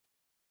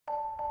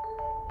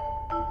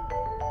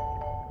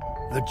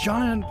The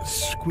giant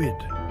squid,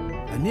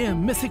 a near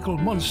mythical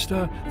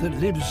monster that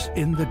lives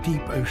in the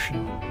deep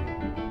ocean.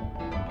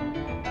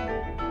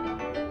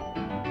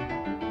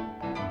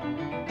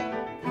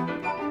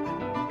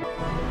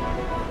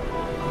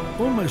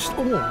 Almost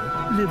all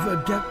live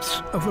at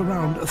depths of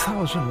around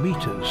 1,000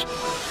 meters.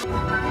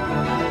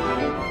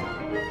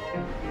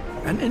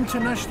 An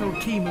international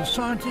team of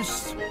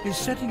scientists is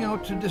setting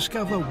out to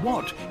discover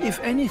what, if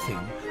anything,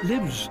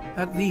 lives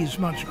at these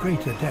much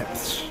greater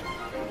depths.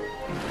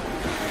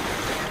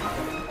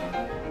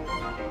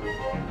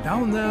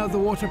 Down there, the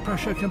water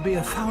pressure can be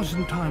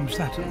 1,000 times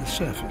that at the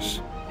surface,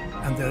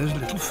 and there is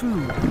little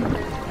food.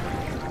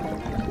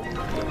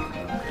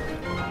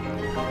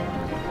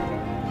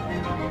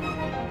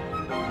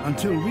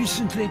 Until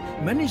recently,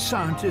 many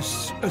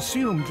scientists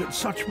assumed that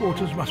such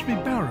waters must be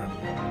barren.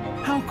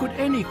 How could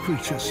any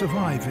creature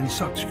survive in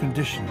such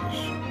conditions?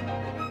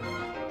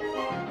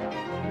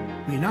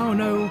 We now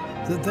know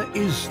that there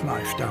is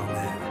life down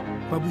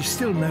there, but we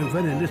still know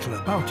very little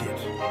about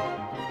it.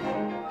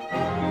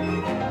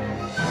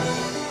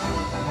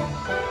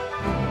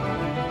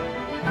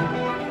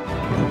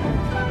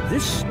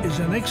 This is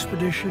an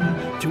expedition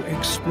to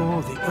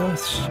explore the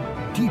Earth's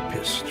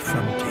deepest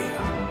frontier.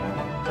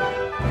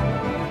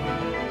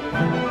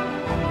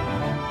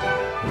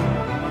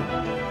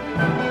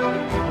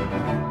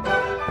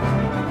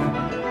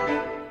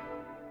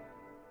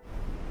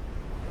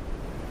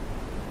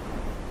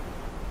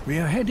 We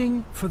are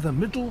heading for the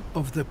middle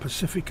of the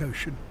Pacific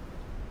Ocean.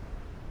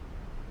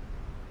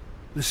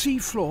 The sea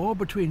floor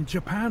between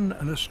Japan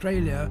and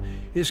Australia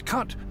is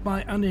cut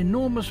by an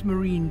enormous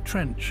marine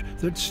trench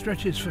that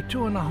stretches for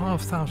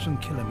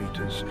 2,500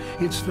 kilometers.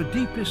 It's the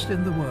deepest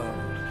in the world,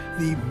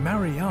 the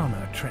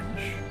Mariana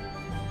Trench.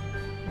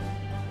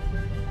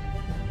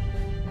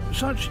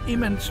 Such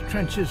immense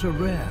trenches are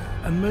rare,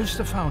 and most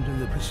are found in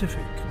the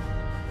Pacific.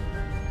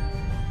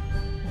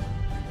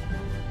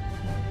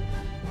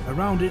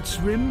 Around its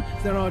rim,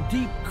 there are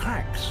deep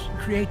cracks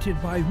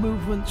created by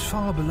movements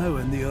far below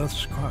in the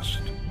Earth's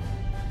crust.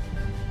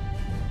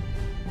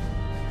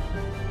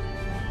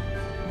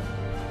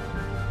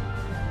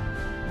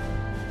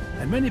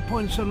 At many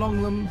points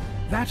along them,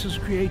 that has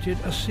created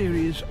a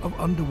series of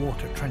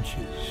underwater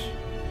trenches.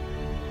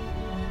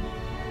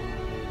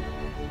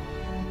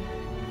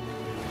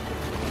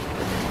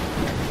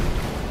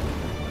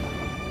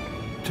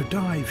 To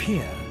dive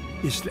here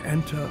is to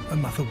enter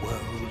another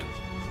world.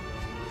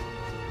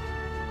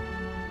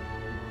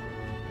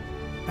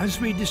 As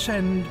we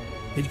descend,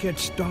 it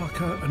gets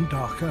darker and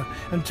darker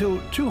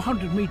until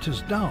 200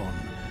 meters down,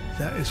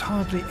 there is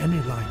hardly any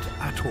light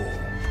at all.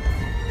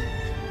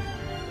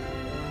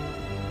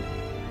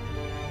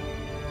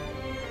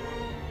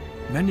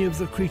 Many of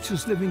the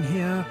creatures living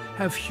here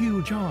have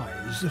huge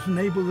eyes that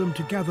enable them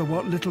to gather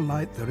what little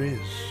light there is.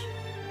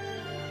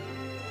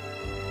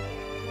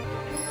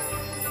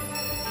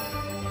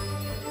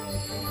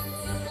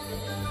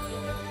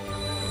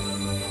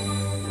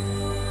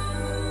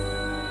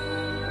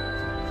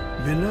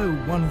 Below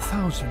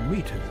 1,000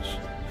 meters,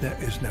 there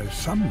is no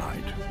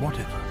sunlight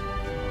whatever.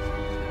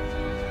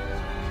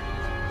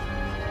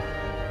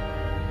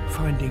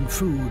 Finding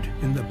food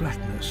in the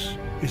blackness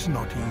is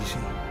not easy.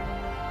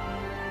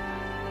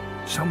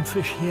 Some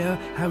fish here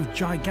have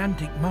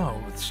gigantic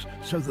mouths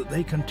so that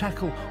they can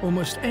tackle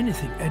almost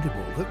anything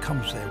edible that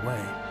comes their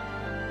way.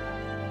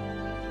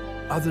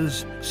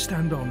 Others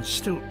stand on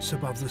stilts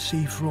above the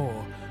sea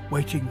floor,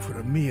 waiting for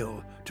a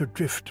meal to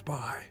drift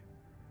by.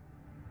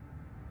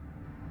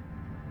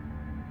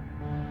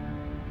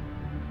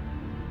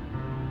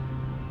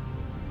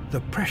 The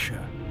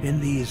pressure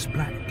in these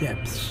black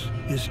depths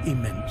is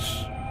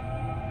immense.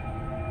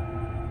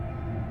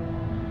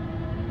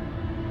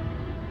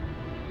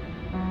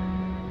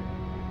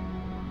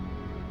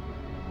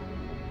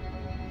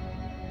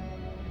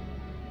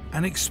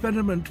 An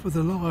experiment with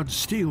a large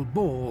steel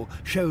ball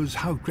shows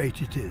how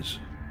great it is.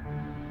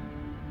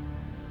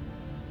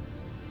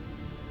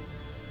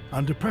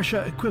 Under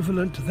pressure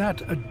equivalent to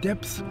that at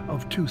depth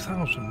of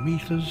 2,000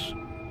 meters,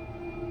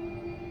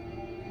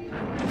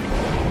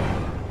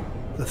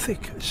 the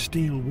thick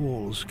steel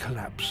walls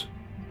collapse.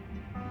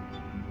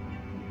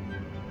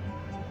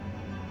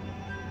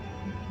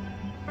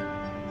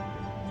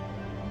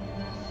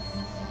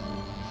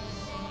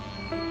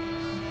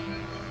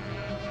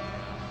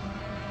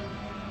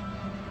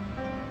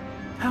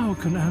 How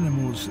can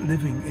animals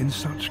living in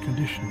such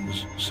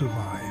conditions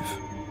survive?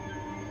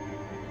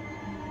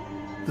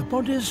 The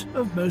bodies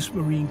of most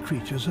marine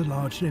creatures are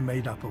largely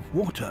made up of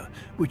water,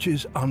 which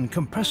is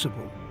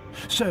uncompressible,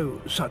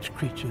 so such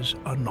creatures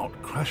are not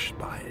crushed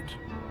by it.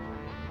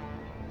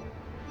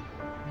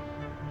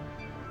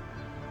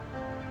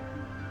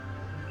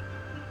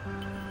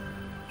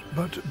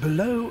 But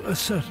below a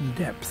certain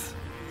depth,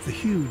 the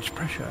huge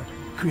pressure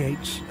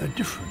creates a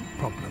different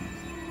problem.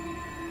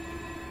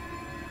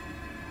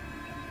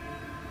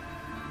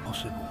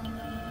 Possible.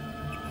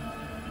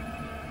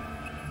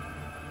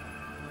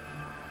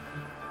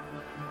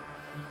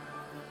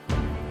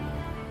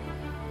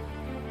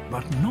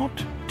 But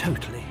not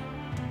totally.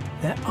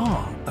 There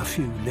are a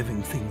few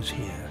living things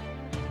here,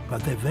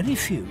 but they're very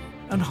few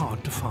and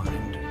hard to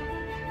find.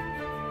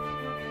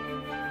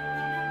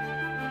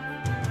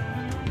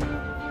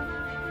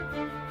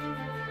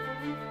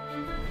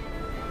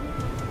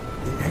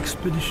 The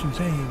expedition's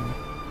aim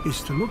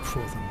is to look for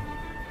them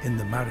in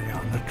the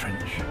Mariana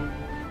Trench.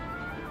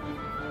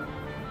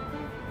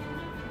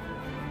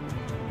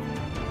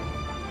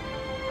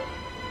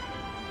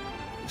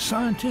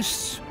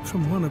 Scientists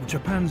from one of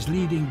Japan's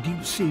leading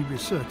deep-sea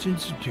research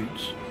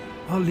institutes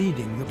are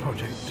leading the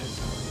project.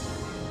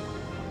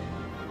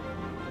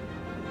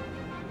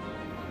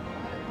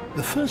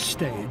 The first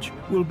stage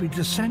will be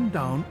to send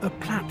down a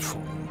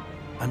platform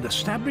and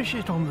establish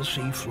it on the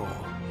sea floor.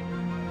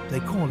 They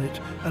call it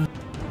a...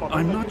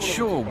 I'm not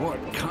sure what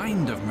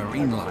kind of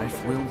marine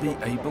life we'll be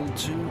able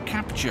to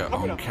capture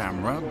on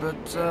camera,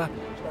 but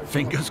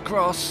fingers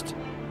crossed.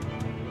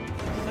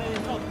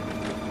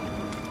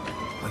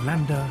 The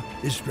lander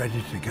is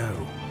ready to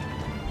go.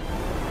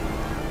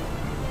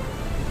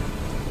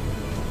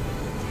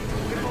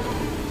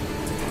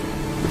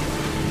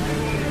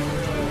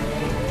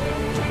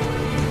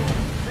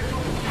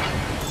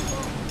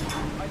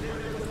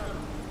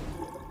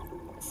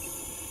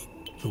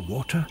 The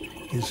water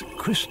is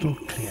crystal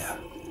clear.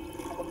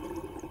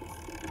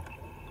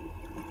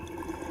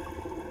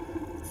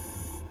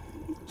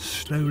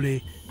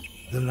 Slowly,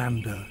 the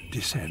lander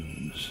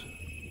descends.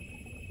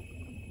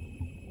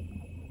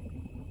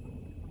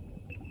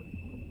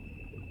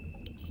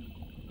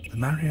 The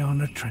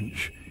Mariana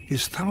Trench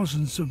is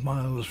thousands of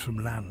miles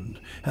from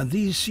land, and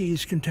these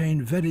seas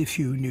contain very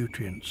few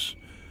nutrients,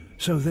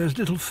 so there's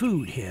little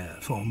food here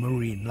for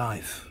marine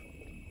life.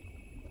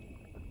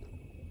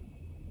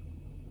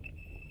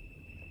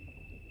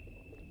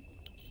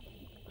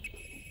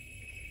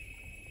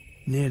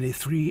 Nearly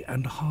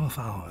 3.5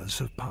 hours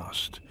have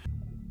passed.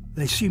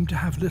 They seem to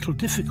have little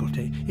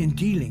difficulty in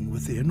dealing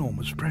with the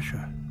enormous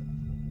pressure.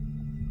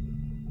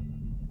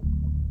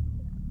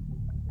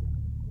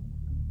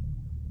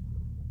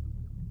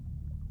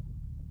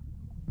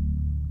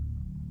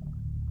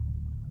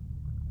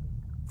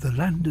 The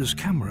lander's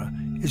camera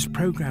is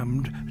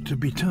programmed to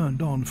be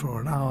turned on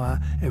for an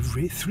hour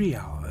every 3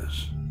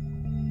 hours.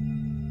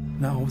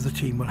 Now the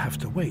team will have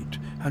to wait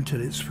until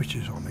it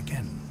switches on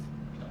again.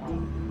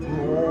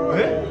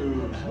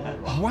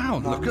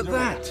 Wow, look at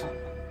that!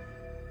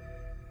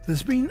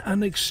 There's been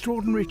an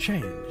extraordinary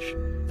change.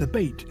 The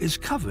bait is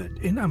covered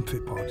in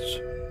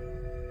amphipods.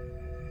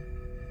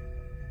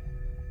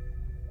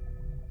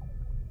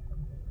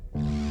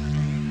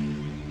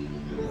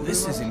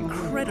 This is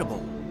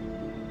incredible!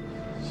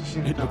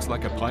 It looks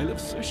like a pile of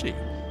sushi.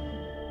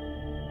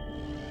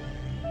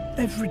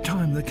 Every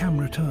time the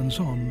camera turns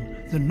on,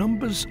 the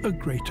numbers are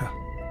greater.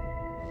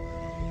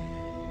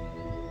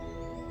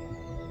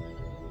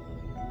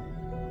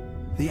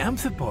 The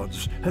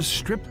amphipods has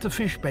stripped the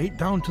fish bait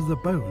down to the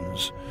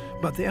bones,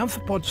 but the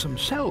amphipods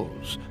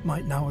themselves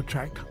might now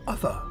attract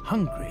other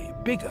hungry,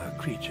 bigger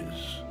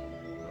creatures.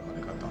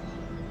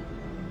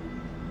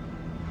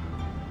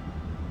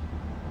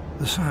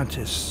 The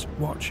scientists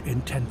watch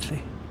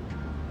intently.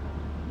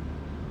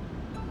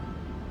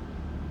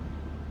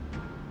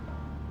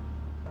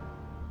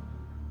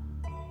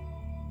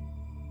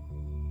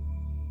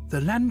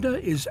 The lander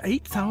is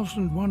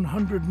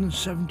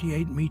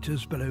 8,178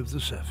 meters below the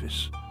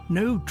surface.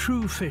 No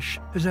true fish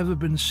has ever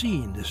been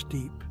seen this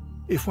deep.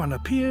 If one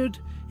appeared,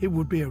 it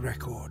would be a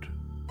record.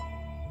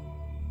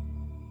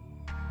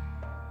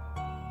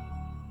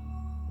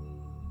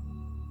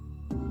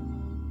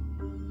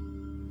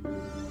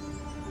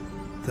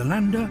 The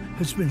lander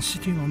has been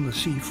sitting on the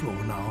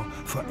seafloor now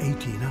for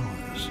 18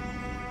 hours.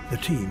 The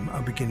team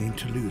are beginning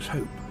to lose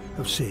hope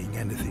of seeing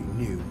anything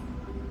new.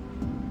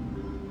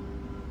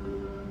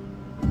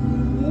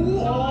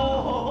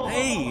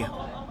 Hey!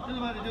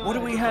 What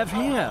do we have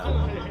here?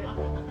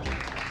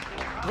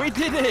 We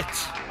did it!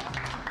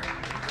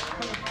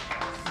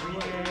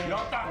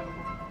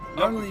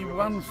 Only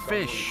one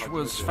fish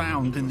was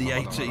found in the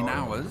 18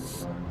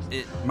 hours.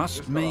 It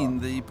must mean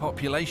the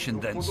population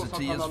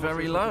density is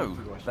very low.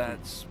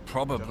 That's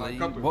probably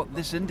what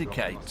this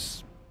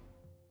indicates.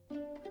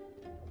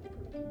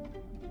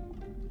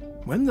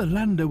 When the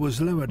lander was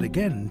lowered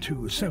again to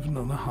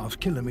 7.5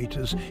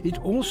 kilometers, it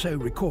also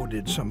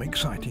recorded some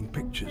exciting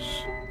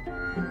pictures.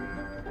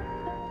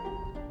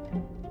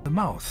 The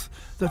mouth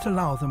that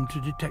allow them to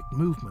detect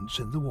movements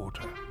in the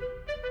water.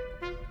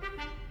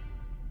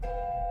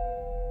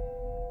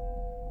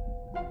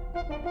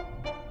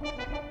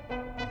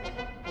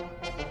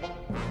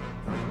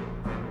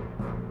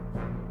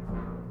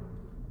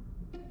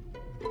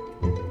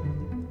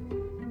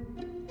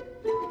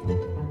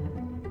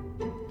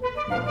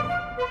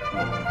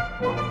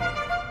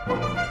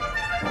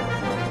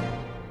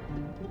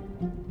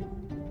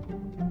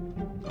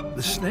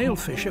 The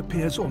snailfish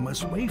appears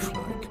almost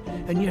waif-like,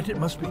 and yet it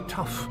must be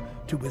tough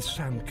to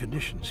withstand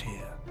conditions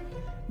here.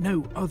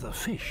 No other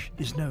fish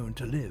is known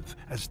to live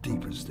as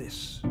deep as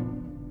this.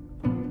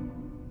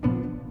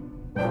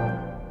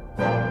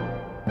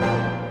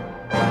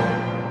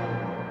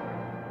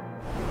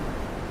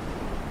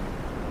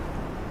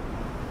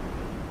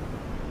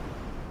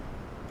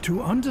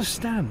 To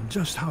understand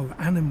just how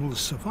animals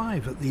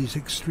survive at these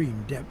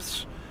extreme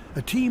depths,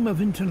 a team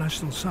of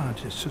international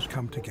scientists has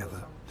come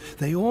together.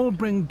 They all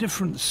bring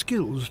different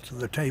skills to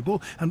the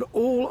table and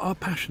all are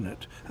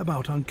passionate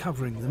about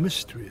uncovering the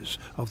mysteries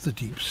of the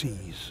deep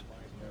seas.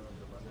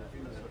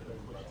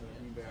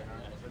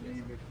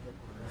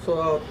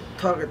 So our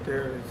target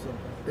there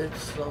is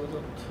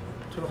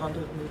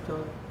 8,200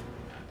 meters.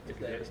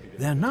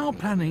 They're now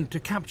planning to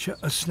capture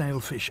a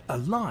snailfish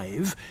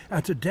alive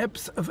at a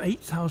depth of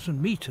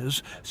 8,000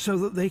 meters so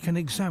that they can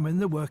examine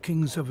the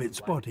workings of its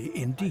body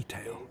in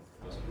detail.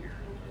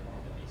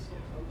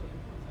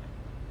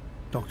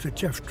 Dr.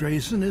 Jeff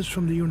Drazen is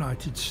from the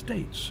United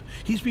States.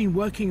 He's been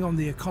working on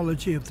the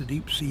ecology of the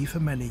deep sea for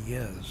many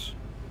years.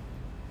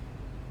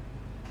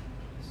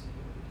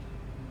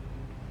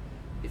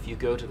 If you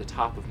go to the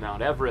top of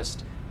Mount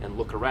Everest and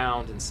look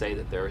around and say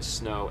that there is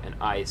snow and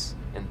ice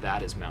and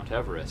that is Mount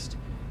Everest,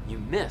 you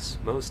miss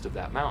most of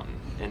that mountain,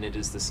 and it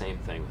is the same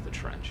thing with the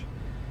trench.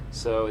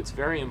 So it's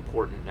very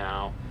important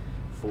now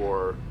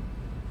for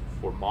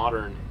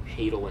modern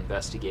hadal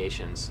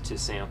investigations to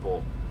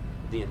sample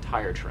the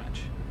entire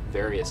trench,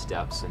 various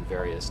depths and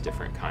various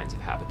different kinds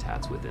of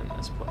habitats within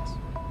this place.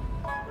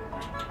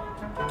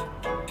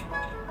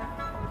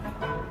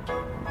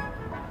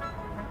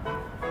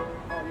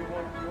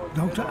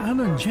 Dr.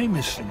 Alan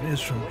Jamieson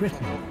is from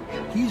Britain.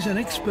 He's an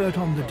expert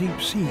on the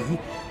deep sea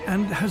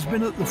and has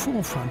been at the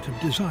forefront of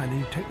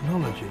designing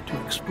technology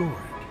to explore it.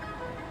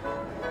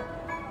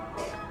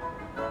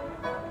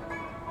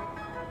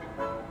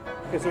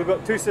 Okay, so we've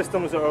got two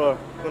systems that are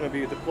going to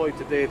be deployed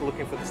today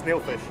looking for the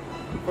snailfish.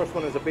 The first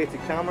one is a baited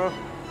camera.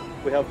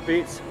 We have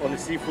baits on the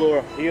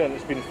seafloor here and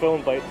it's been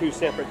filmed by two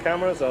separate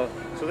cameras. So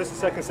this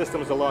second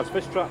system is a large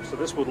fish trap, so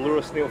this will lure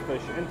a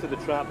snailfish into the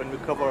trap and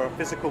recover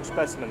physical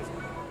specimens.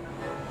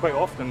 Quite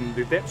often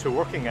the depths we're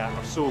working at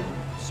are so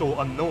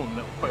unknown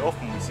that quite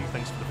often we see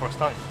things for the first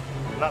time.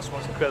 And that's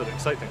what's incredibly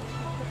exciting.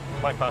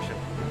 My passion.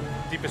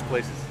 Deepest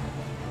places.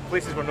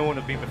 Places where no one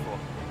had been before.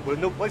 Well,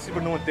 no places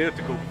where no one dared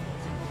to go.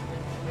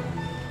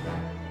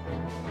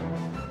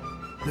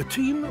 The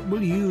team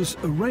will use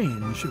a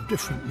range of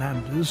different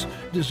landers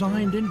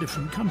designed in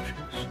different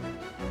countries.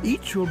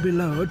 Each will be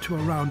lowered to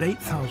around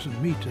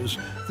 8,000 meters,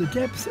 the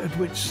depth at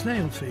which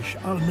snailfish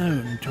are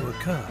known to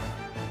occur.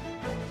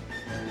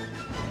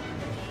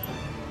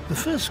 The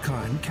first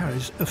kind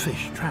carries a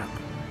fish trap.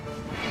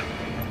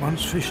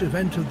 Once fish have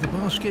entered the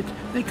basket,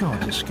 they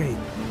can't escape.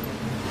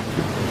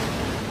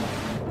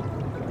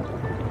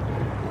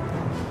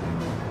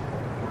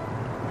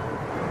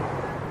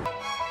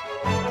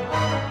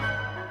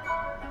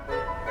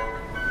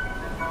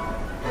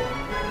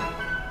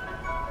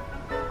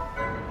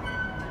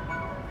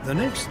 The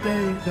next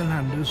day, the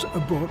landers are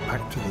brought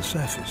back to the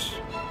surface.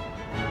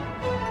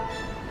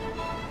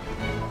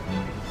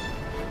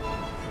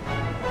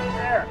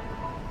 There.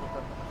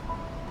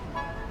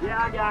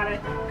 Yeah, I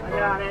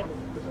got it.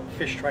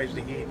 Fish tries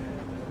to eat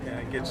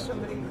and gets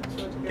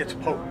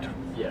poked.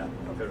 Yeah.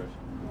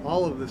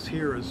 All of this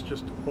here is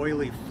just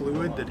oily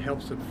fluid that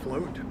helps it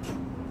float.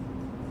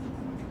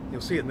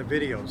 You'll see it in the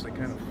videos, they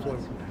kind of float.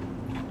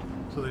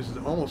 So there's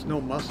almost no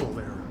muscle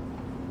there.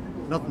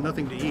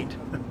 Nothing to eat.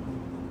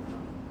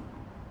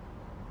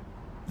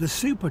 The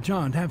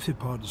supergiant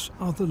amphipods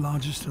are the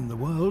largest in the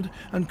world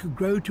and could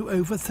grow to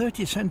over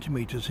 30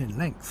 centimeters in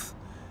length.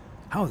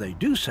 How they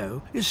do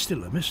so is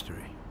still a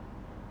mystery.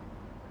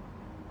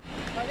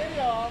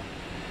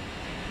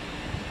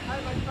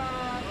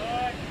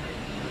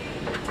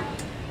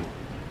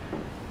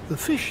 The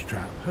fish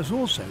trap has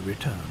also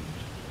returned.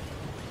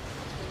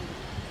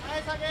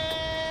 Right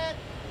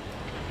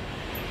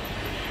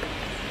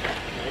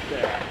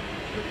there.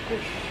 Good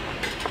fish.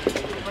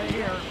 Right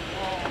here.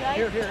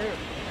 Here.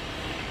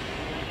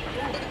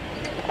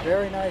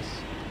 Very nice.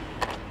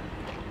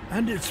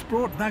 And it's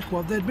brought back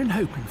what they'd been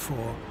hoping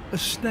for, a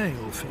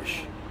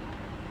snailfish.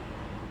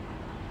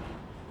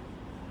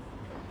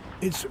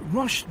 It's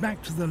rushed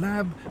back to the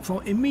lab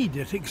for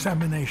immediate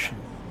examination.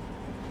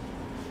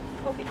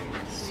 Okay,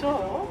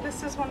 so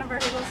this is one of our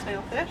little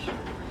snailfish,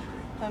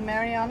 a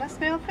Mariana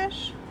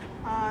snailfish.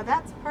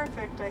 That's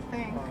perfect, I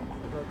think.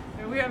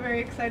 We are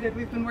very excited.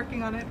 We've been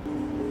working on it.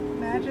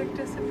 Magic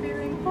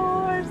disappearing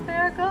pores,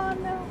 they're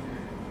gone now.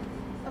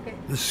 Okay.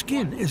 The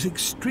skin is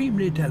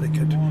extremely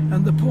delicate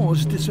and the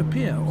pores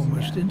disappear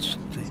almost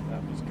instantly.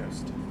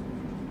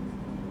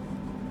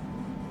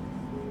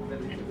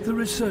 The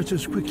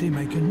researchers quickly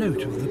make a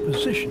note of the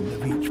position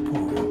of each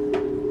pore.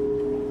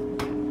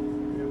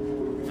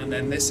 And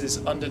then this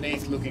is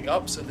underneath looking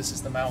up, so this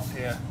is the mouth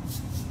here.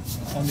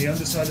 On the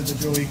underside of the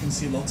jaw you can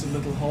see lots of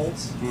little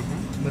holes,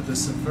 but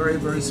there's some very,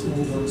 very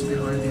small ones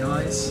behind the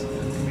eyes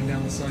and coming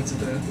down the sides of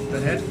the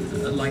head,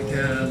 like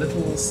a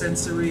little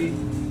sensory,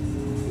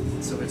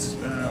 so it's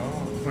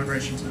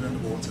vibrations within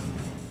the water.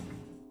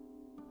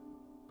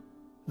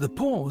 The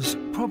pores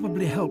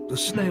probably help the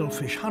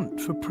snailfish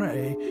hunt for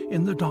prey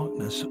in the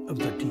darkness of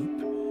the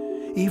deep.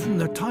 Even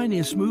the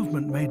tiniest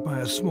movement made by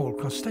a small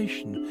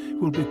crustacean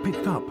will be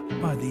picked up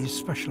by these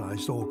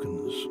specialized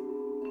organs.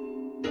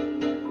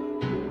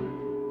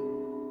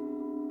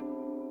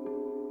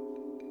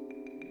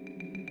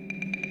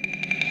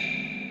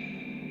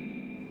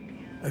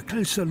 A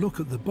closer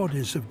look at the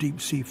bodies of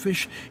deep-sea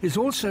fish is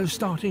also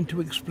starting to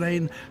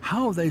explain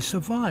how they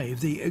survive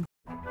the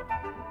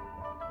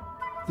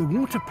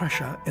water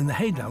pressure in the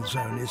Hadal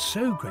zone is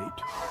so great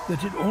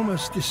that it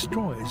almost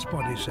destroys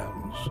body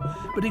cells.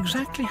 But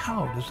exactly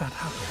how does that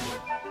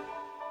happen?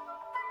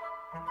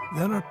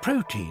 There are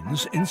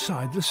proteins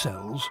inside the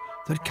cells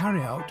that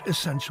carry out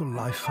essential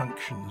life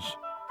functions.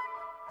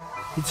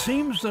 It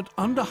seems that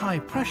under high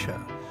pressure,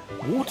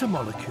 water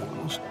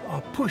molecules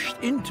are pushed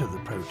into the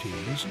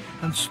proteins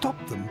and stop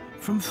them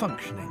from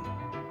functioning.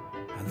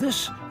 And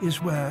this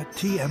is where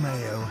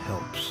TMAO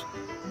helps.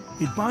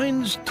 It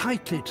binds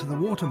tightly to the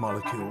water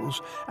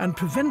molecules and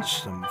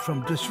prevents them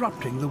from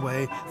disrupting the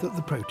way that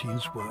the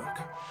proteins work.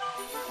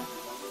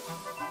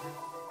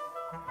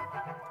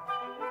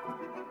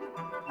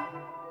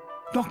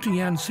 Dr.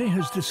 Yancey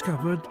has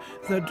discovered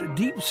that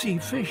deep-sea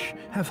fish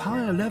have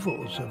higher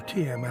levels of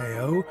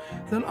TMAO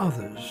than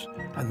others,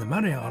 and the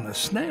Mariana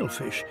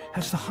snailfish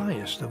has the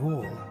highest of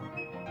all.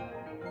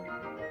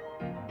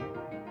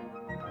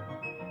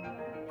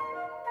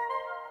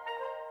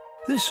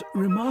 This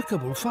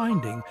remarkable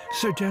finding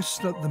suggests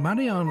that the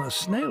Mariana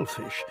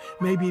snailfish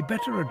may be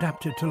better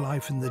adapted to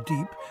life in the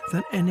deep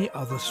than any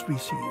other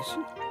species.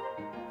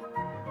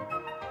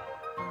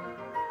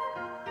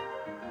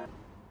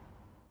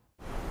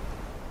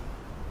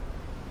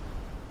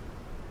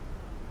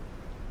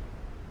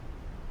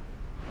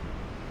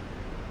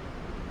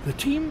 The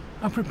team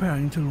are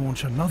preparing to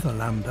launch another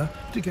lander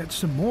to get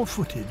some more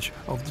footage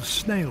of the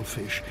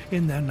snailfish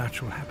in their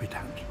natural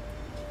habitat.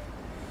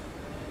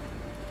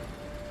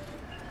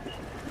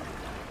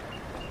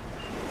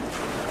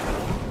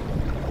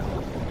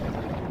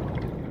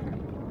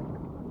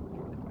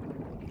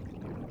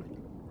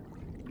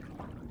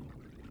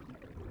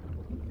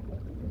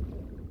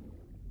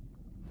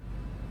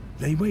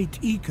 They wait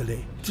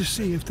eagerly to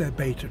see if their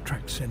bait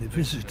attracts any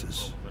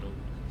visitors.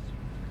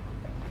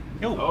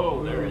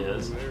 Oh, there he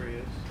is. There he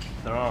is.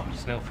 There are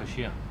snailfish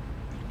here.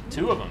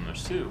 Two of them,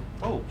 there's two.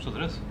 Oh, so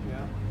there is.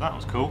 Yeah. That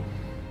was cool.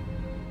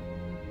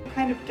 You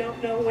kind of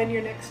don't know when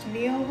your next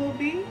meal will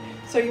be,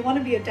 so you want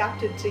to be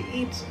adapted to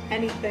eat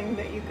anything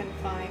that you can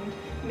find.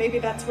 Maybe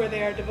that's where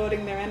they are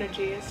devoting their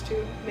energy, is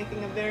to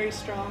making a very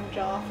strong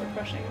jaw for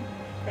crushing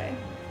prey.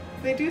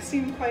 They do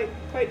seem quite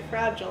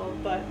fragile,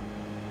 but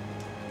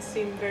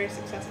seem very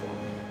successful.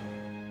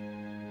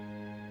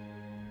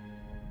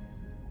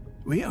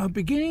 We are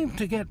beginning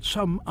to get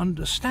some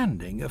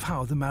understanding of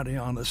how the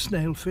Mariana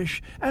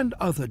snailfish and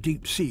other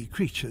deep-sea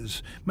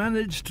creatures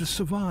manage to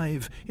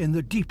survive in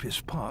the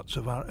deepest parts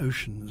of our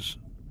oceans.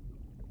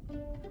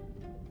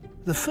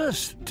 The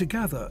first to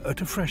gather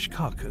at a fresh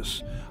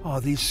carcass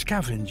are these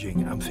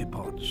scavenging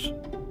amphipods.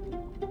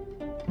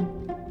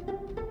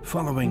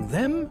 Following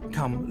them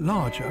come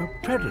larger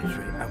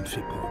predatory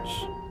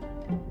amphipods.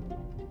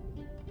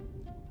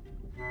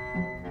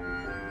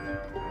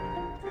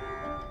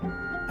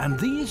 And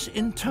these,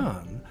 in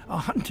turn, are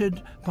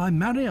hunted by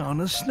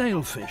Mariana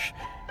snailfish,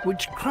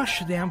 which crush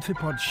the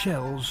amphipod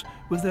shells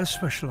with their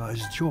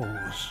specialized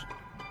jaws.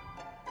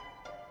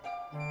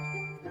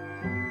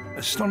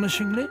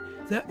 Astonishingly,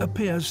 there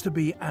appears to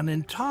be an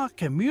entire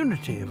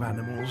community of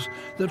animals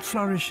that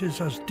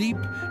flourishes as deep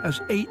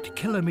as 8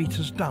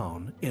 kilometers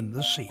down in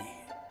the sea.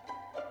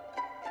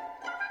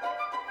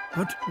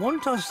 But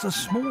what does the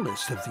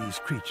smallest of these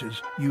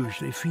creatures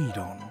usually feed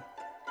on?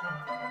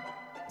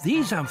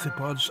 These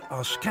amphipods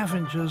are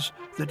scavengers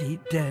that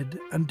eat dead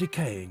and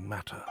decaying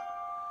matter.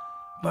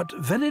 But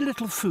very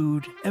little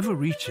food ever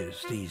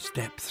reaches these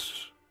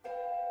depths.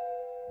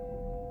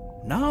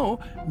 Now,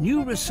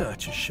 new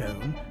research has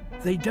shown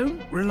they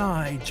don't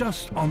rely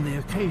just on the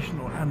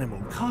occasional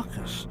animal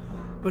carcass,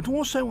 but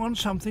also on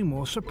something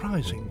more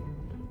surprising: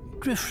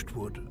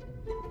 driftwood.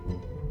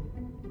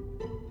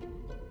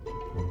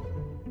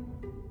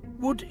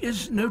 Wood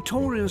is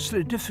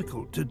notoriously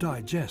difficult to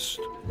digest,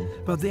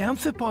 but the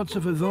amphipods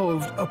have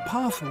evolved a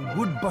powerful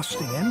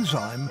wood-busting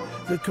enzyme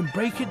that can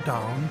break it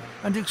down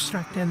and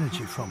extract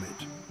energy from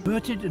it,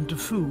 converted into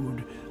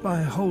food by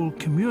a whole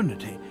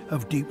community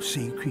of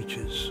deep-sea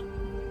creatures.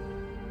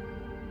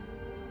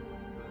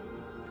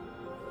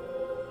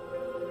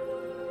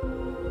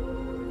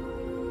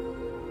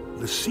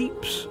 The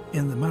seeps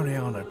in the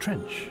Mariana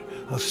Trench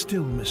are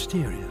still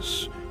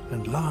mysterious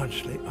and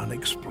largely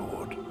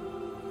unexplored.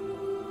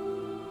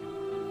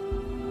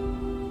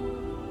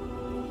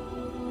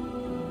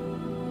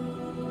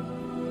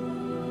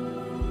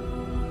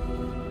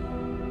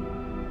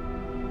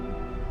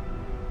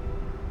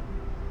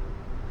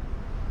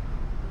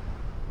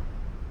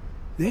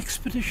 The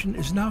expedition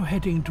is now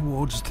heading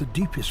towards the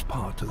deepest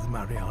part of the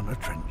Mariana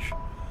Trench.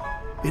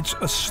 It's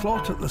a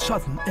slot at the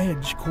southern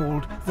edge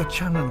called the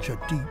Challenger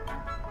Deep.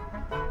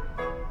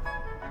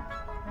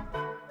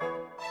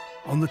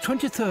 On the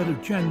 23rd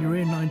of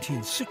January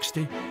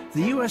 1960,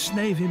 the US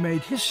Navy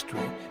made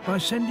history by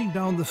sending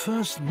down the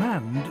first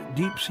manned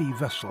deep-sea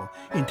vessel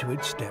into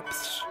its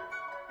depths.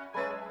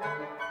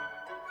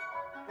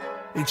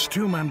 Its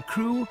two-man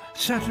crew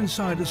sat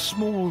inside a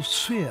small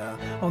sphere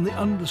on the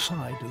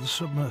underside of the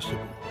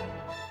submersible.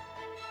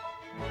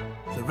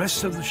 The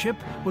rest of the ship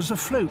was a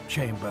float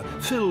chamber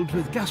filled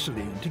with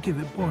gasoline to give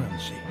it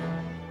buoyancy.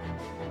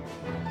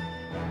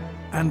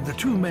 And the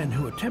two men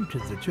who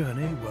attempted the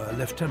journey were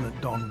Lieutenant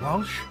Don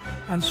Walsh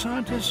and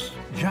scientist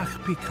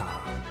Jacques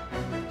Picard.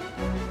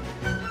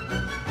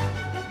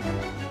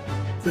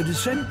 The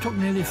descent took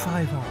nearly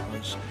 5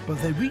 hours,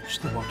 but they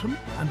reached the bottom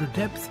and a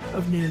depth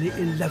of nearly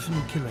 11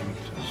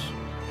 kilometers.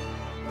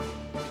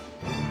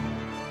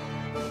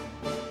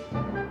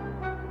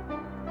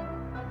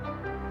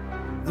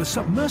 The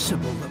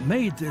submersible that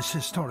made this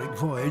historic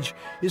voyage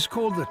is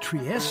called the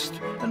Trieste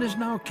and is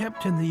now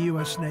kept in the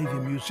US Navy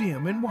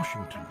Museum in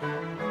Washington.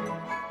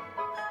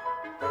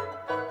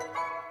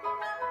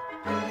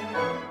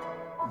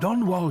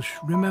 Don Walsh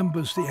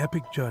remembers the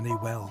epic journey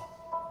well.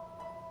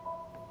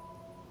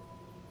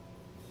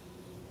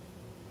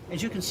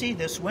 As you can see,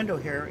 this window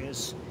here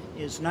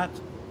is not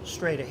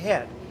straight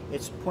ahead.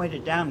 It's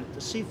pointed down at the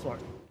seafloor.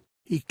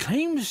 He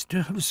claims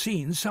to have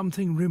seen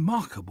something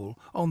remarkable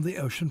on the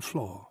ocean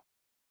floor.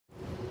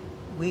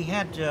 We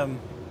had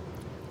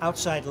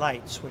outside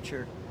lights, which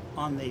are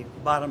on the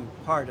bottom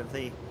part of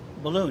the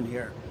balloon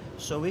here.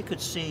 So we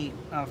could see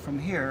from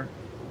here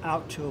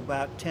out to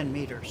about 10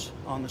 meters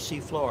on the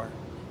seafloor.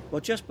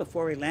 Well, just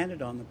before we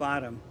landed on the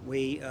bottom,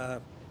 we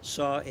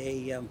saw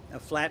a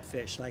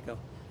flatfish, like a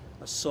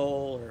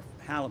sole or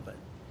halibut.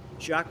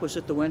 Jacques was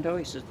at the window.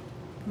 He said,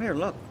 "Come here,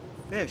 look,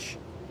 fish."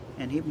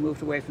 And he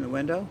moved away from the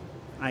window.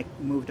 I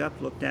moved up,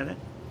 looked at it,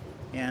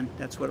 and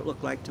that's what it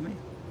looked like to me.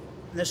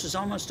 And this is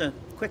almost a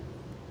quick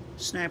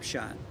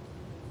snapshot,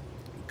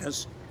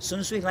 because as soon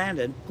as we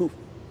landed, poof,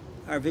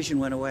 our vision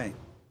went away.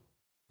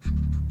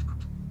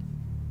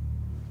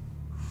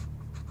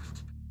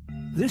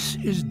 This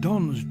is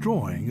Don's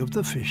drawing of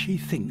the fish he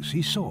thinks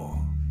he saw.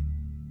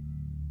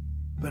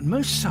 But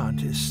most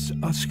scientists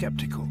are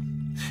skeptical,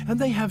 and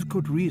they have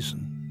good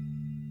reason.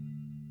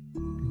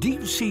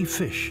 Deep-sea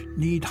fish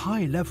need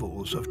high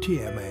levels of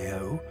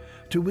TMAO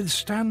to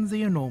withstand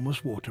the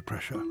enormous water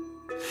pressure.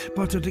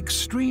 But at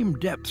extreme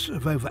depths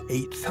of over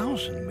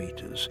 8,000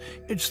 meters,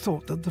 it's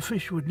thought that the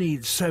fish would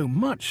need so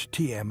much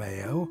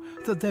TMAO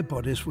that their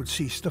bodies would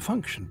cease to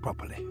function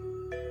properly.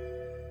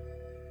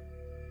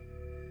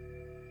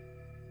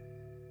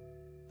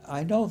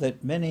 I know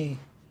that many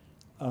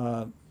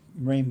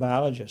marine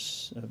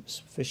biologists,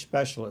 fish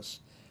specialists,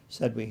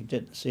 said we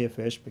didn't see a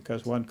fish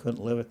because one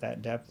couldn't live at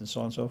that depth and so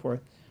on and so forth.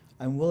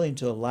 I'm willing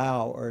to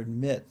allow or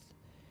admit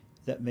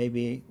that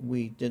maybe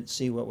we didn't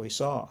see what we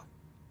saw.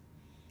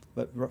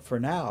 But for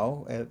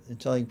now,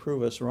 until you can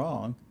prove us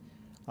wrong,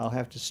 I'll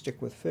have to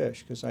stick with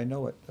fish because I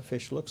know what a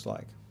fish looks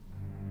like.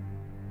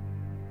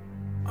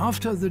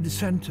 After the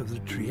descent of the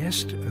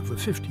Trieste over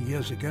 50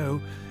 years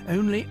ago,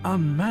 only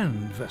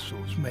unmanned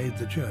vessels made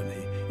the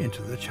journey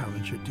into the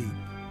Challenger Deep.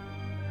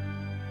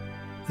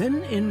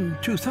 Then in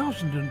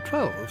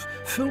 2012,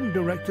 film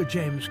director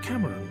James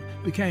Cameron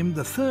became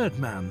the third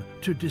man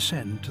to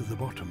descend to the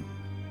bottom.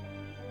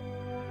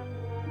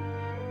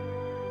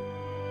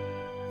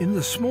 In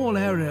the small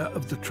area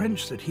of the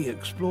trench that he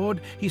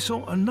explored, he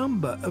saw a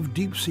number of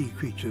deep-sea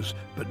creatures,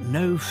 but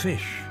no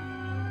fish.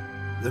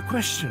 The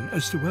question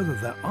as to whether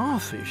there are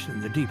fish in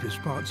the deepest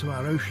parts of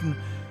our ocean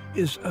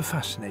is a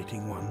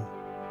fascinating one.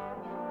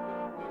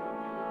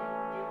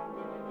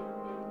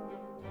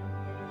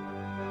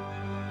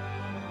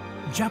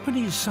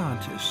 Japanese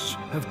scientists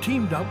have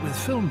teamed up with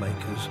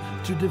filmmakers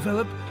to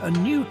develop a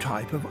new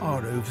type of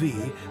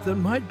ROV that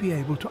might be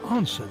able to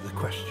answer the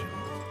question.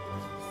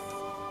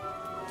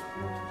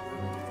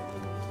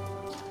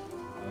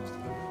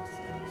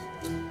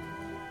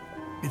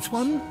 It's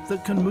one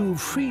that can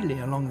move freely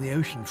along the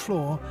ocean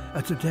floor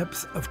at a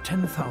depth of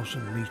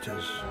 10,000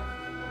 meters.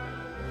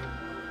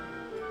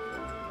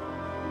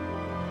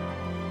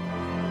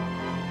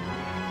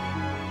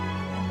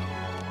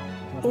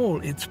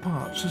 All its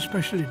parts are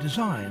specially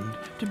designed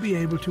to be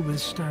able to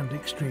withstand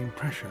extreme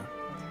pressure.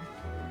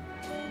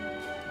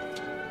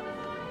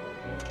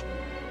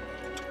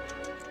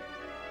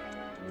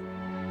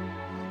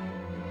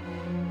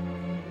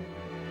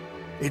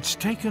 It's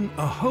taken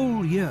a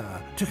whole year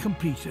to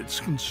complete its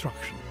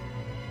construction.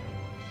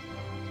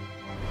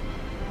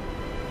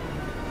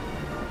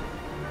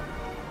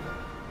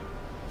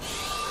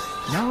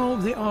 Now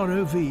the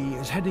ROV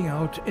is heading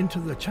out into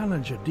the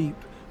Challenger Deep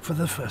for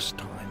the first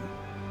time.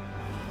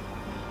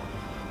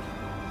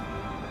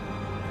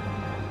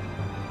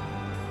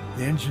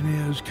 The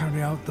engineers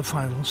carry out the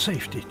final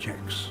safety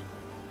checks.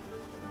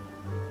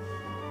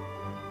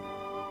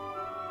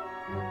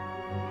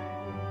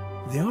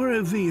 The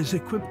ROV is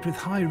equipped with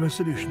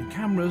high-resolution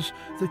cameras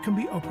that can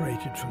be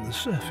operated from the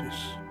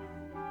surface.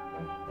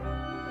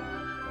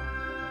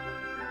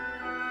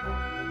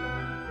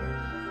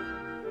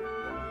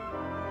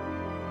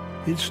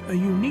 It's a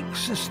unique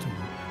system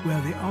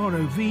where the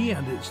ROV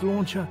and its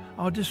launcher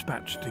are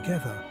dispatched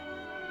together.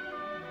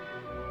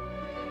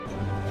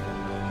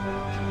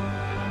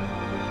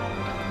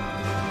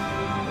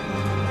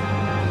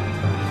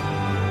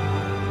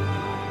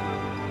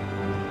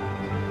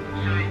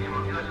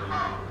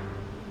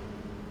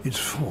 It's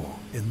 4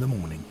 in the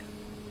morning.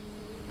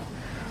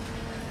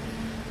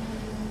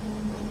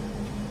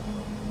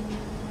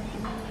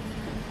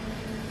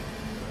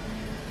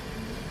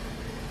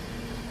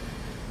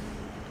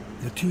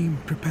 The team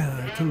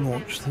prepare to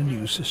launch the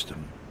new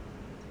system.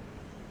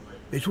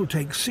 It will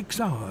take 6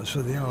 hours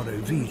for the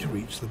ROV to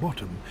reach the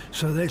bottom,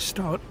 so they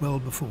start well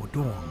before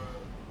dawn.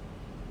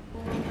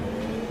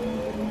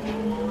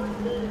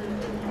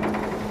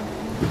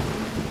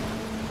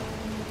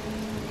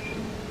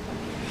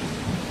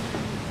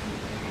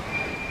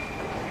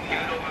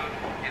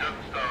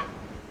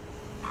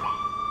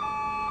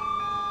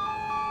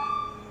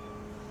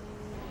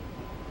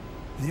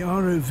 The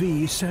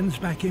ROV sends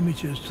back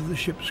images to the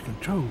ship's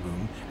control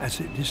room as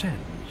it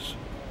descends.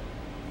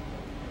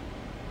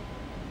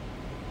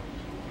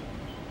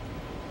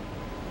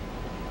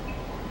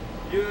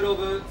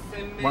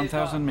 –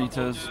 1,000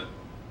 meters.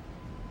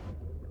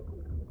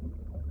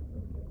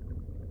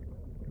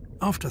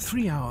 After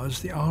 3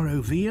 hours, the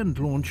ROV and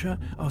launcher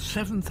are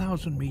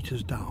 7,000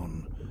 meters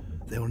down.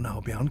 They will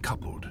now be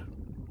uncoupled.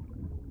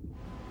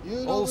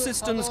 All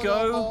systems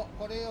go.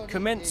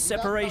 Commence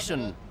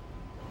separation.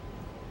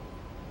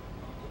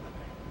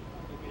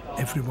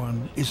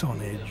 Everyone is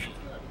on edge.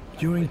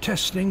 During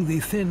testing,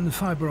 the thin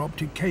fiber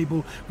optic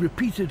cable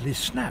repeatedly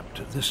snapped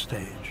at this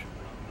stage.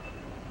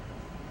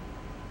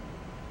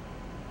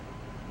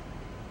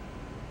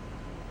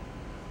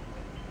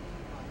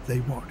 They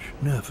watch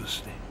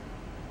nervously.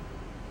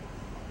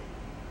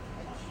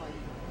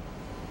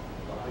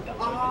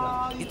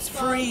 It's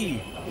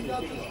free.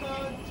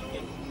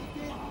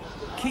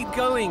 Keep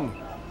going.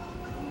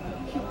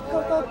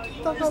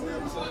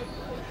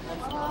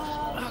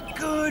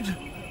 Good.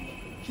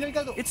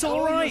 It's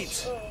all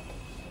right.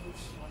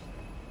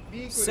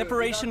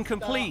 Separation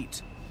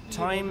complete.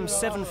 Time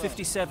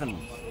 7:57.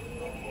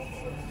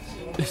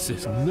 This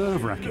is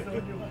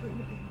nerve-wracking.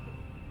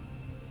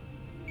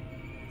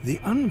 The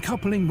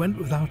uncoupling went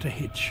without a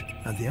hitch,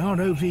 and the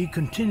ROV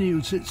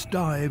continues its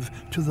dive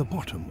to the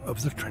bottom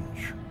of the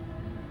trench.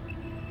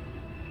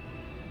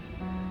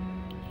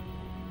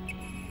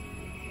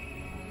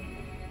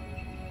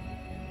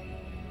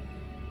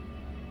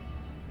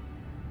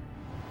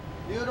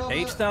 –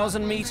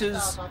 8,000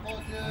 meters.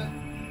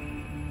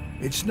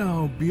 It's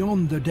now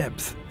beyond the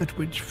depth at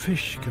which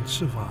fish can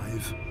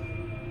survive. –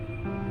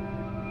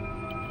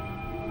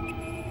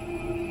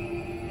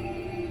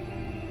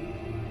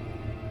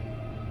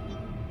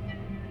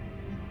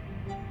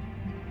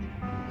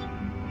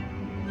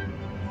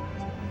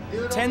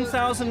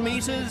 10,000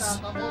 meters.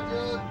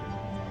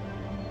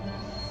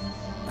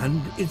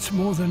 And it's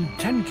more than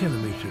 10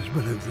 kilometers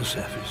below the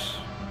surface.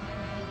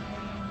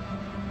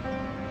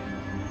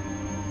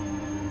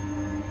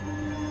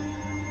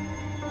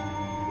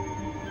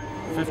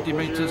 –50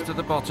 meters to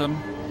the bottom.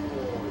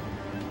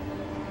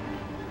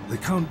 The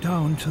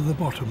countdown to the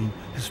bottom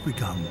has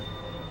begun.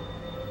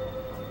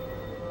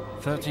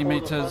 30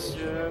 meters.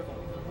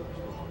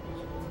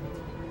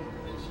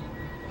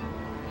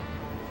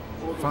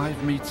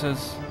 5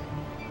 meters.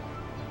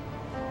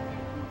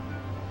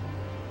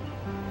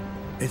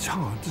 It's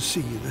hard to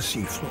see the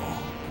seafloor.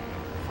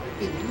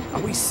 Are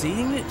we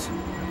seeing it?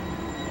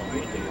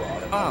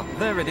 Ah,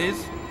 there it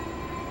is.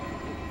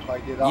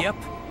 Yep.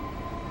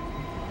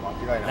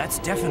 That's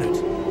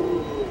definite.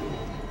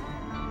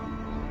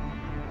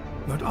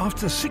 But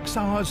after 6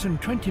 hours and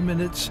 20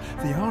 minutes,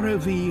 the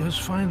ROV has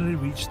finally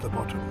reached the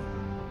bottom.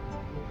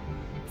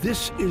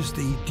 This is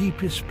the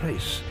deepest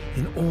place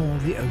in all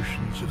the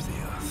oceans of the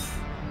Earth.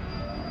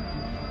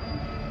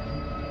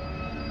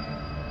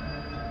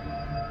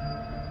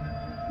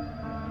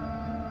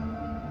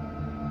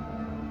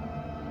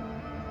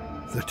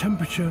 The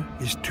temperature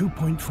is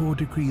 2.4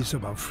 degrees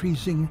above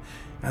freezing,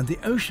 and the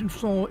ocean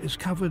floor is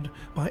covered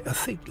by a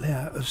thick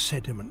layer of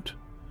sediment.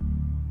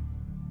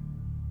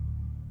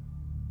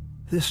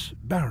 This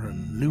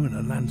barren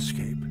lunar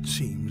landscape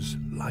seems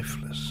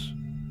lifeless.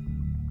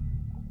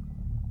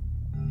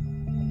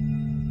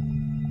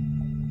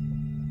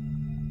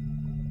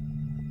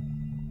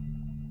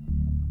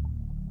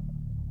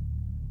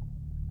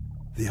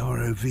 The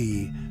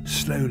ROV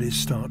slowly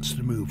starts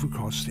to move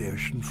across the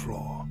ocean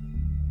floor.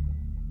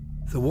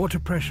 The water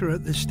pressure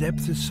at this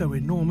depth is so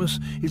enormous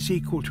it's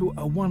equal to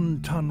a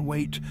 1-ton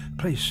weight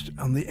placed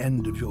on the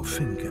end of your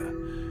finger.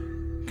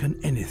 Can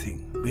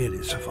anything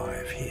really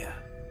survive here?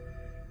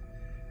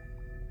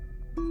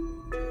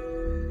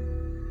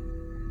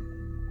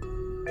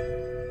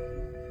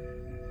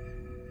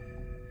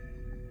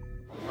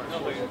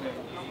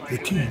 The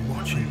team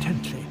watch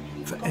intently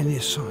for any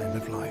sign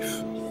of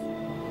life.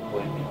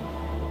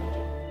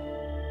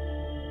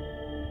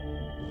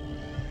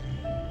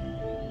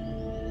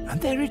 And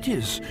there it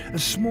is, a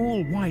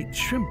small white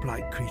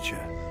shrimp-like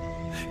creature.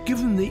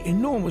 Given the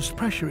enormous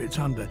pressure it's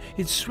under,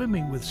 it's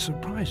swimming with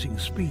surprising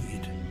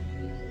speed.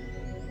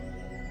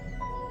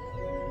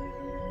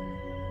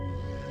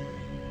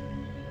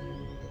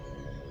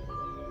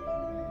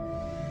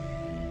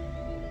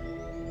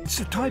 It's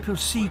a type of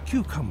sea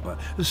cucumber,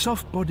 a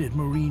soft-bodied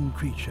marine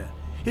creature.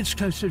 Its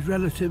closest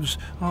relatives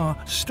are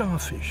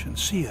starfish and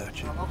sea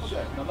urchins.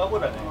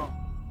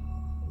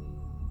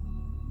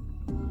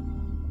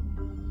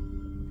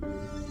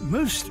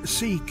 Most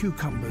sea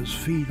cucumbers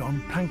feed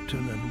on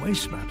plankton and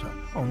waste matter,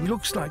 or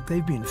looks like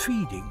they've been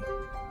feeding.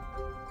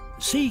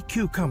 Sea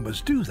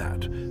cucumbers do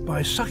that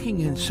by sucking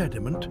in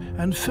sediment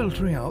and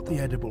filtering out the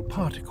edible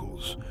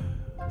particles.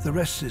 The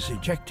rest is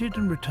ejected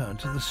and returned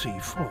to the sea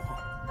floor.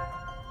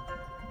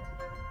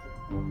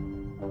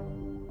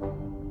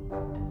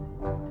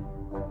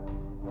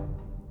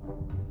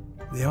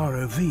 The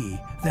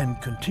ROV then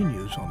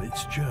continues on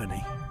its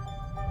journey.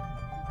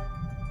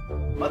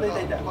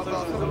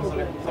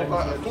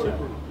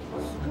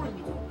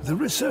 The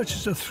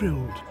researchers are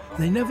thrilled.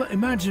 They never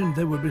imagined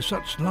there would be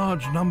such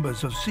large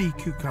numbers of sea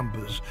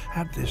cucumbers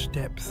at this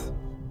depth.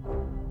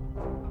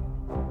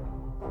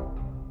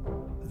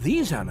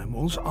 These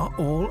animals are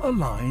all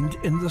aligned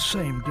in the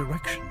same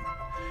direction.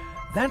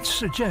 That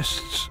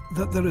suggests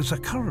that there is a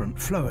current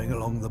flowing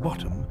along the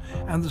bottom,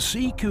 and the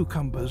sea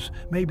cucumbers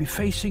may be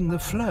facing the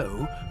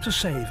flow to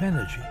save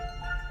energy.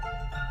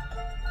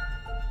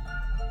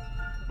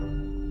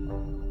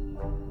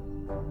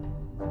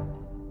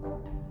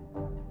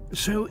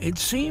 So it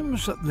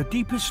seems that the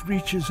deepest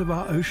reaches of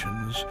our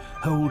oceans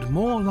hold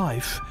more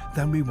life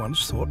than we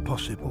once thought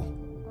possible.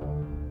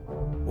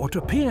 What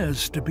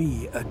appears to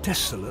be a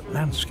desolate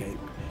landscape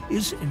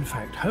is in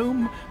fact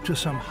home to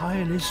some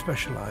highly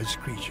specialized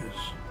creatures.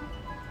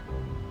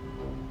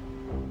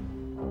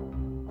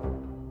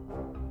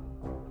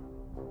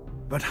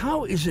 But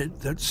how is it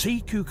that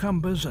sea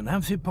cucumbers and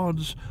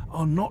amphipods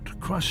are not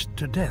crushed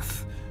to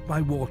death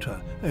by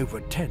water over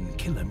 10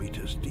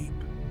 kilometers deep?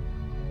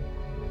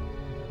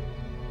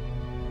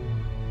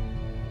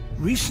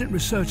 Recent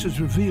research has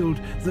revealed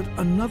that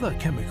another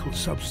chemical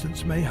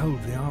substance may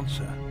hold the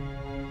answer.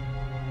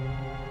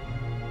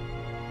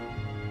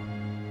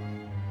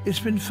 It's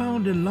been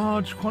found in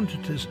large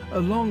quantities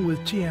along with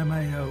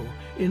TMAO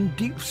in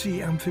deep-sea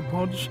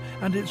amphipods,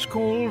 and it's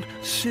called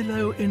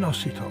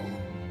silo-inositol.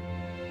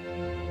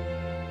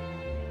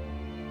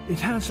 It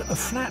has a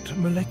flat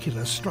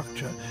molecular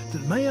structure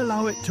that may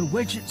allow it to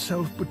wedge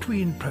itself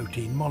between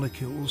protein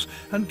molecules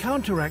and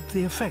counteract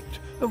the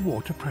effect of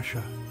water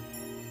pressure.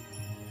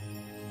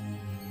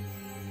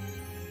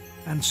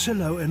 And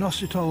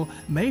silo-inositol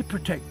may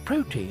protect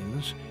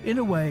proteins in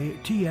a way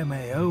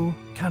TMAO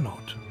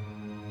cannot.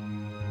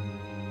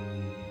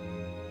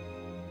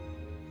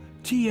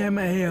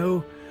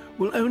 TMAO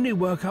will only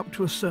work up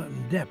to a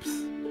certain depth.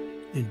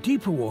 In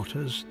deeper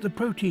waters, the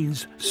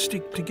proteins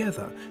stick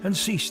together and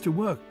cease to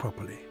work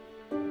properly.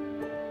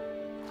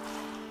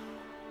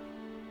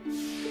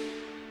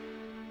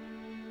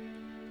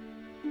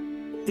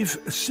 If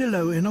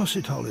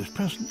silo-inositol is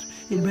present,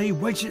 it may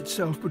wedge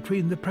itself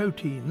between the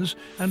proteins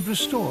and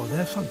restore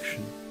their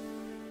function.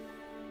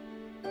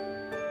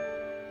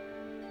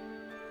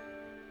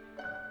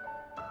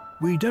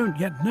 We don't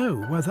yet know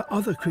whether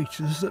other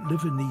creatures that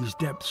live in these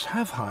depths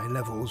have high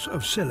levels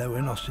of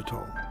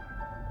silo-inositol.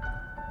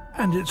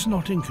 And it's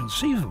not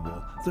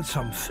inconceivable that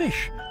some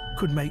fish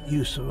could make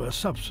use of a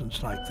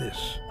substance like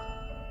this.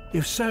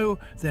 If so,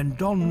 then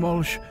Don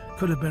Walsh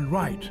could have been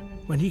right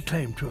when he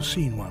claimed to have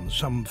seen one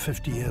some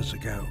 50 years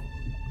ago.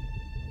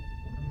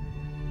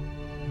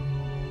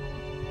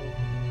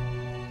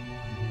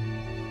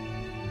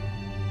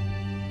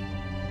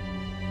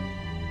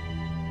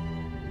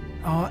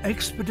 Our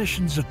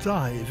expedition's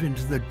dive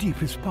into the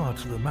deepest part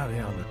of the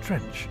Mariana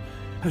Trench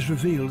has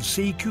revealed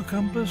sea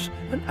cucumbers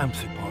and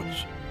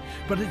amphipods,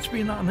 but it's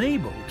been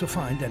unable to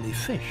find any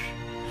fish.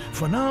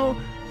 For now,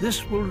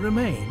 this will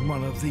remain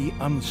one of the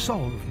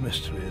unsolved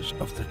mysteries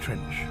of the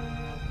trench.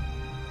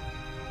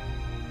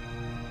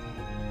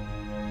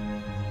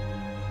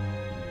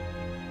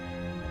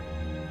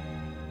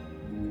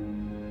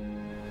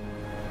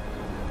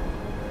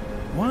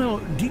 While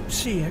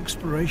deep-sea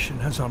exploration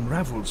has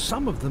unraveled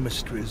some of the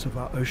mysteries of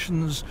our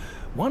oceans,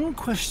 one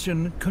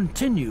question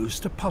continues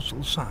to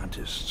puzzle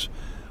scientists.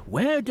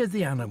 Where did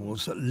the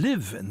animals that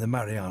live in the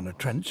Mariana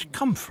Trench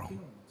come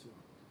from?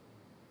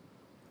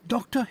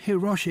 Dr.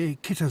 Hiroshi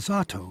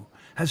Kitazato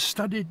has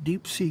studied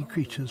deep-sea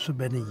creatures for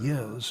many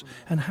years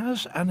and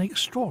has an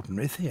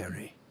extraordinary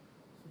theory.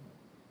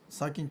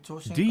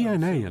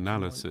 DNA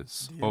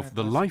analysis of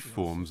the life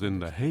forms in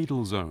the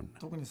Hadal Zone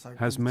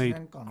has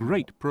made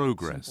great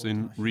progress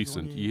in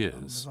recent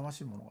years.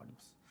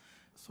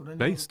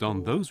 Based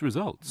on those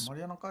results,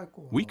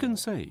 we can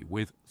say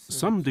with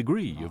some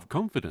degree of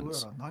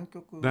confidence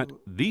that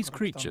these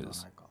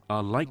creatures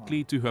are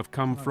likely to have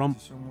come from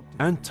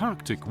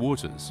Antarctic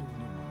waters.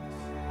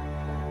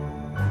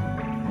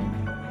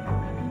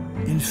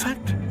 In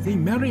fact, the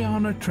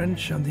Mariana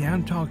Trench and the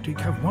Antarctic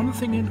have one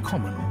thing in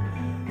common.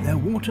 Their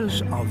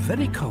waters are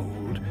very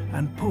cold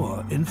and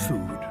poor in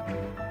food.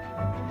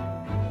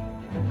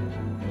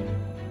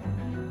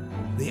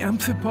 The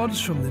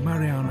amphipods from the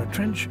Mariana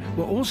Trench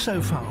were also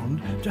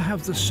found to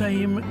have the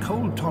same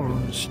cold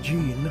tolerance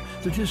gene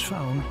that is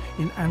found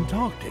in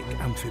Antarctic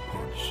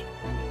amphipods.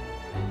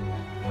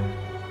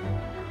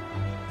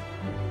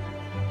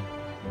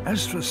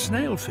 As for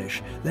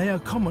snailfish, they are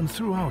common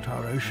throughout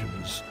our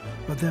oceans,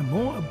 but they're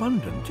more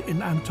abundant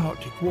in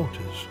Antarctic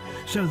waters,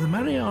 so the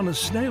Mariana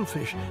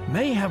snailfish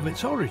may have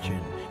its origin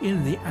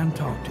in the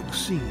Antarctic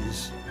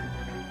seas.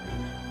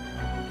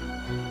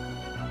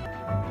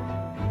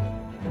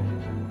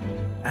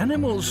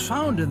 Animals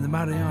found in the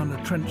Mariana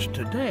Trench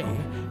today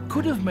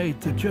could have made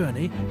the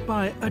journey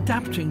by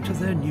adapting to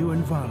their new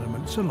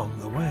environments along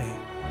the way.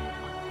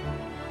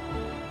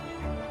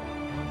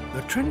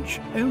 The trench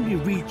only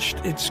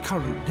reached its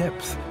current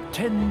depth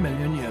 10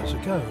 million years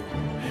ago,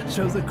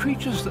 so the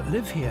creatures that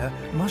live here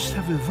must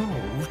have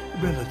evolved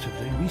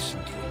relatively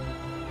recently.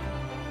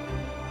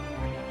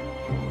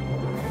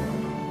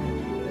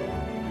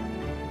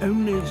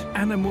 Only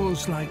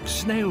animals like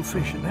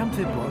snailfish and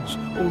amphipods,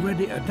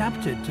 already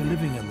adapted to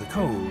living in the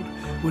cold,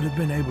 would have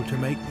been able to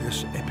make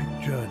this epic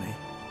journey.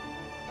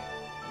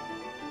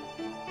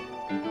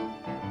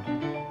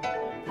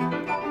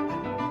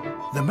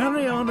 The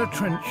Mariana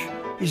Trench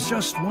is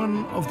just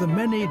one of the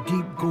many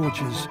deep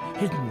gorges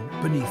hidden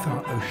beneath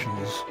our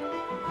oceans.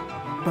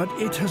 But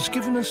it has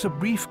given us a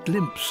brief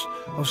glimpse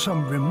of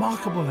some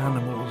remarkable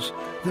animals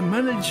that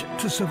manage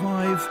to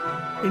survive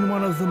in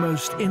one of the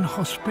most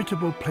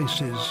inhospitable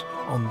places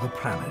on the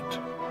planet.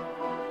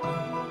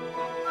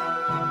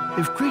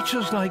 If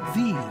creatures like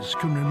these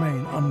can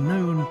remain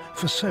unknown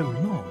for so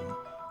long,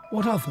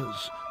 what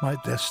others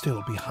might there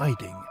still be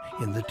hiding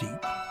in the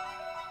deep?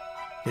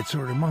 It's a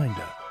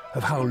reminder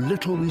of how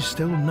little we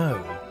still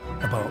know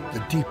about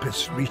the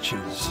deepest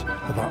reaches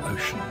of our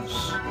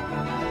oceans.